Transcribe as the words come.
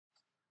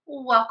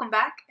Welcome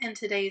back. In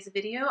today's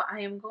video,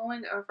 I am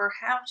going over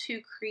how to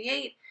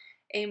create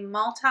a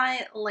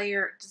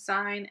multi-layer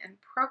design in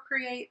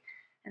Procreate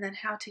and then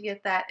how to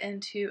get that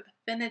into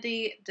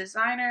Affinity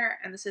Designer,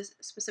 and this is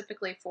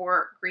specifically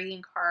for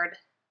greeting card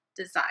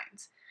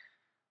designs.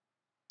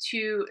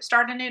 To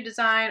start a new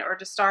design or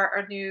to start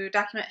a new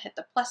document, hit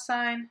the plus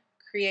sign,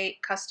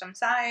 create custom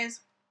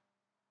size,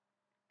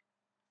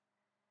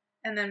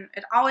 and then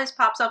it always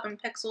pops up in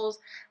pixels.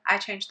 I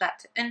changed that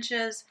to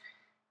inches.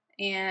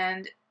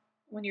 And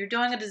when you're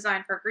doing a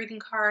design for a greeting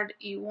card,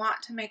 you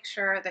want to make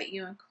sure that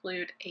you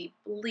include a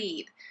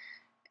bleed.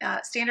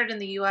 Standard in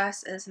the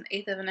US is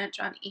 1/8 of an inch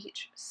on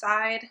each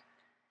side.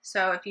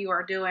 So if you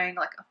are doing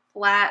like a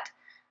flat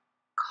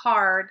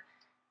card,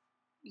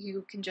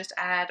 you can just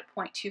add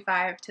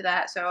 0.25 to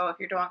that. So if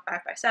you're doing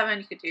 5x7,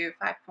 you could do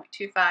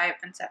 5.25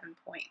 and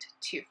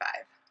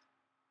 7.25.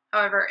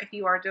 However, if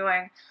you are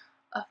doing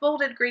a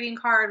folded greeting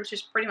card, which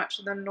is pretty much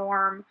the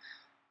norm,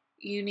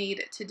 you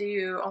need to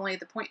do only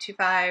the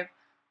 0.25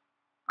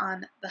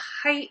 on the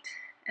height,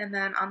 and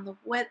then on the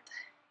width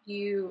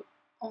you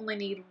only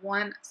need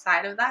one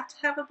side of that to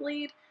have a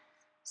bleed,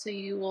 so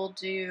you will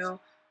do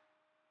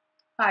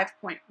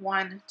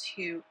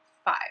 5.125.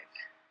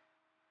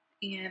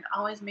 And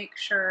always make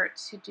sure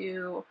to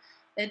do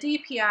a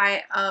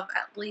DPI of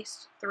at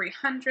least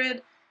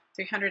 300.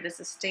 300 is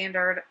the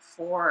standard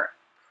for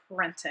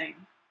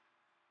printing.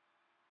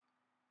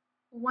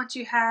 Once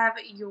you have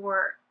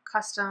your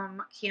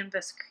custom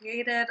canvas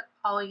created,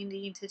 all you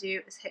need to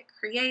do is hit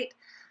create.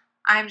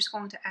 I'm just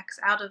going to X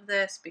out of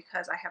this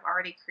because I have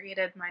already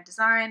created my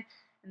design,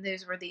 and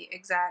those were the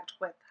exact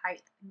width,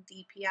 height, and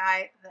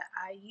DPI that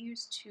I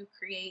used to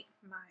create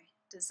my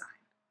design.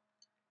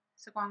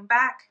 So going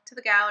back to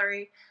the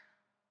gallery,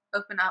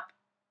 opening up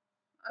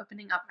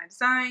my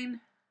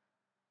design,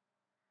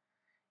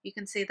 you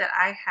can see that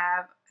I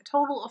have a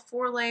total of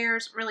 4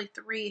 layers, really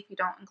 3 if you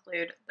don't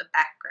include the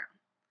background.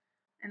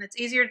 And it's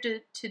easier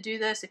to do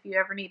this if you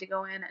ever need to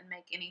go in and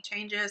make any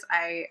changes.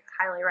 I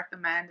highly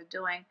recommend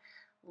doing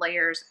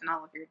layers in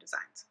all of your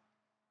designs.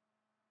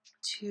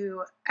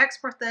 To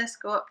export this,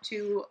 go up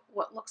to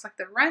what looks like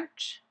the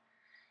wrench.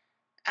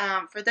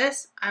 For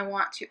this, I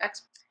want to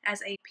export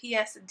as a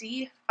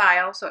PSD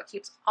file so it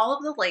keeps all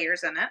of the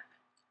layers in it.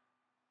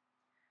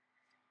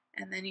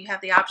 And then you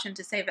have the option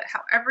to save it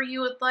however you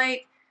would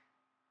like,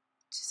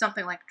 to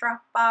something like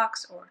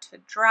Dropbox or to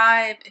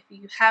Drive. If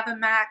you have a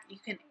Mac, you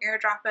can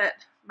AirDrop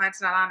it.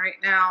 Mine's not on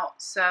right now,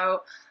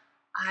 so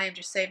I'm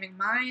just saving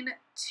mine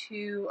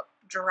to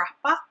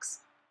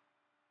Dropbox.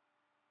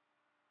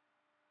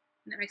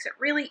 And it makes it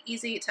really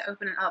easy to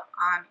open it up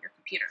on your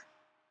computer.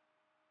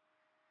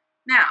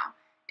 Now,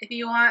 if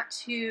you want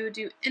to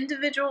do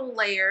individual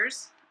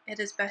layers, it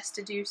is best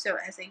to do so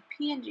as a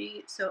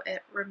PNG so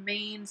it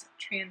remains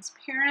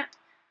transparent.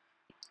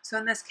 So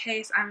in this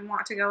case, I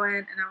want to go in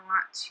and I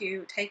want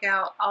to take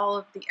out all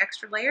of the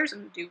extra layers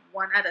and do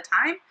one at a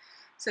time.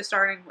 So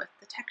starting with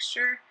the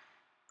texture,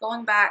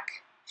 going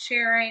back,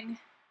 sharing,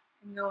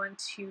 and going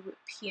to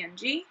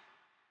PNG.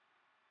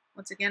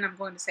 Once again, I'm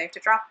going to save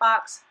to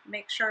Dropbox.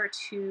 Make sure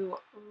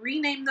to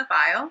rename the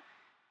file,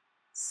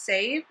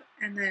 save,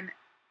 and then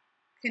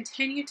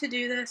continue to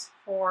do this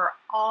for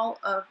all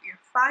of your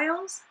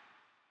files.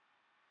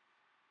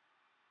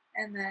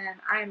 And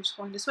then I'm just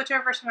going to switch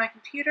over to my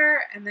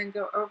computer and then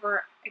go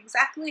over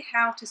exactly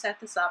how to set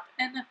this up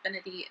in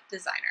Affinity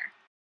Designer.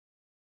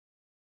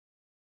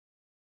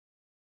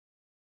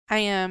 I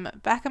am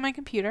back on my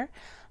computer.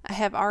 I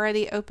have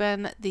already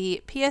opened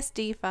the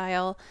PSD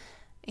file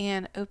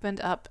and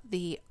opened up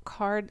the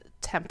card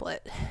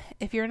template.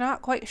 If you're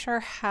not quite sure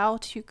how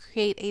to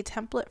create a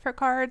template for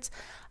cards,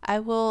 I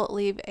will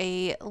leave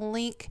a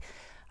link.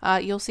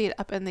 You'll see it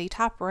up in the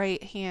top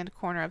right hand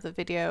corner of the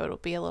video. It'll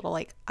be a little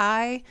like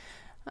eye,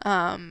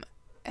 and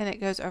it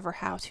goes over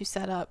how to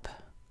set up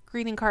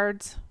greeting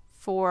cards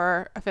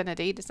for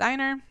Affinity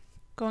Designer.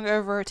 Going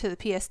over to the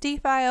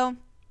PSD file,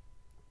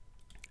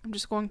 I'm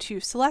just going to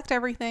select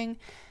everything,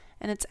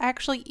 and it's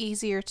actually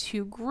easier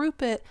to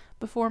group it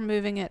before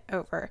moving it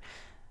over.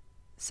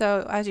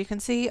 So as you can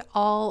see,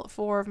 all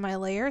 4 of my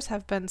layers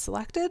have been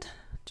selected.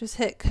 Just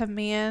hit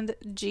Command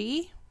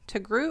G to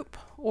group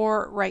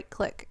or right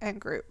click and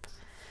group.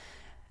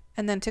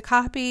 And then to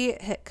copy,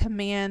 hit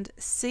Command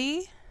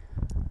C.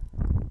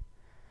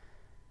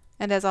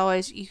 And as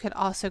always, you could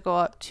also go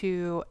up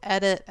to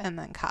edit and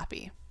then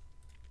copy.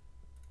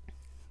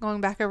 Going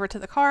back over to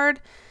the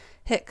card,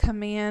 hit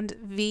Command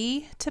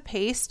V to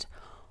paste,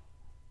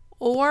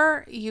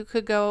 or you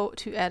could go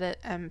to edit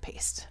and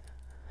paste.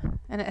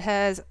 And it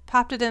has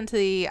popped it into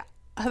the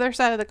other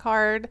side of the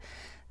card.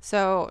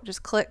 So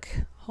just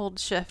click, hold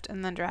shift,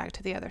 and then drag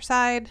to the other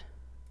side.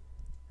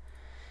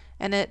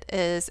 And it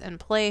is in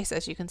place.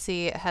 As you can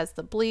see, it has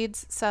the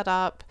bleeds set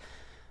up.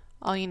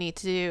 All you need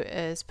to do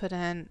is put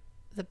in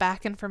the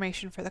back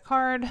information for the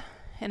card.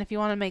 And if you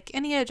want to make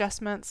any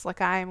adjustments, like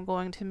I'm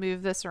going to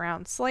move this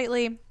around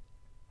slightly,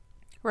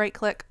 right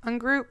click,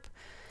 ungroup,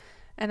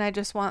 and I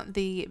just want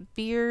the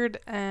beard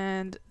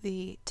and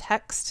the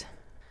text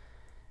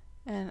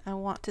And I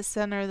want to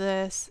center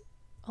this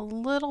a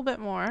little bit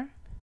more.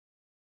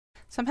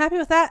 So I'm happy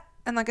with that.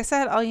 And like I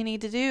said, all you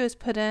need to do is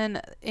put in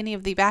any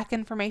of the back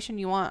information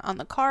you want on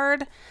the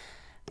card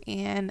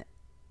and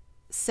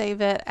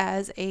save it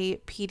as a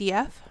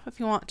PDF. If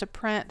you want to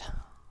print,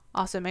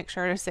 also make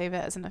sure to save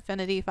it as an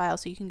Affinity file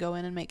so you can go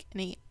in and make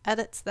any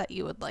edits that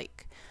you would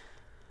like.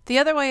 The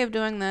other way of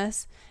doing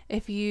this,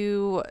 if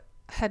you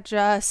had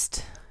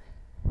just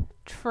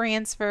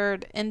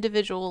transferred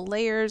individual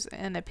layers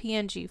in a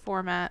PNG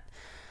format,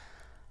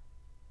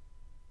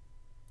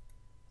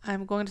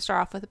 I'm going to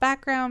start off with the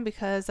background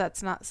because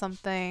that's not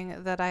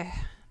something that I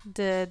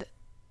did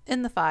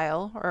in the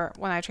file or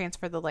when I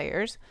transferred the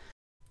layers.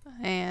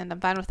 And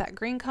I'm fine with that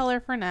green color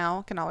for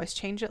now. Can always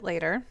change it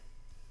later.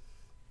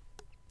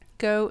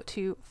 Go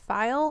to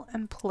File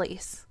and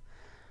Place.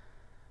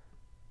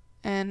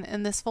 And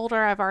in this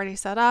folder I've already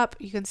set up,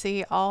 you can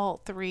see all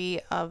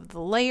 3 of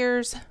the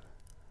layers.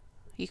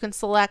 You can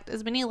select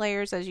as many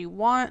layers as you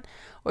want,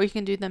 or you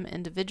can do them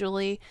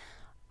individually.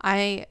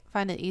 I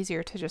find it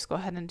easier to just go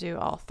ahead and do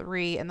all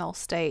 3 and they'll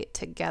stay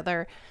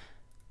together.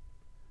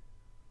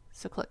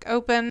 So click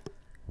Open.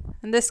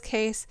 In this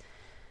case,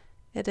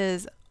 it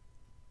is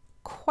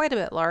quite a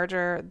bit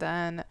larger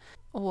than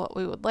what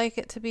we would like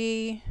it to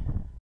be.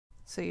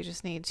 So you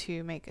just need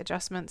to make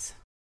adjustments.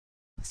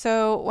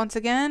 So once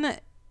again,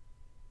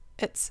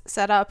 it's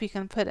set up. You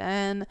can put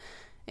in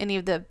any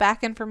of the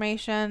back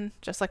information.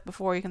 Just like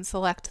before, you can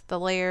select the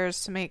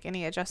layers to make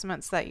any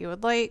adjustments that you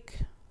would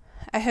like.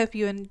 I hope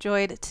you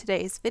enjoyed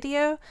today's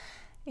video,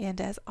 and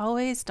as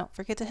always, don't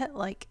forget to hit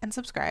like and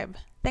subscribe.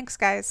 Thanks,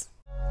 guys.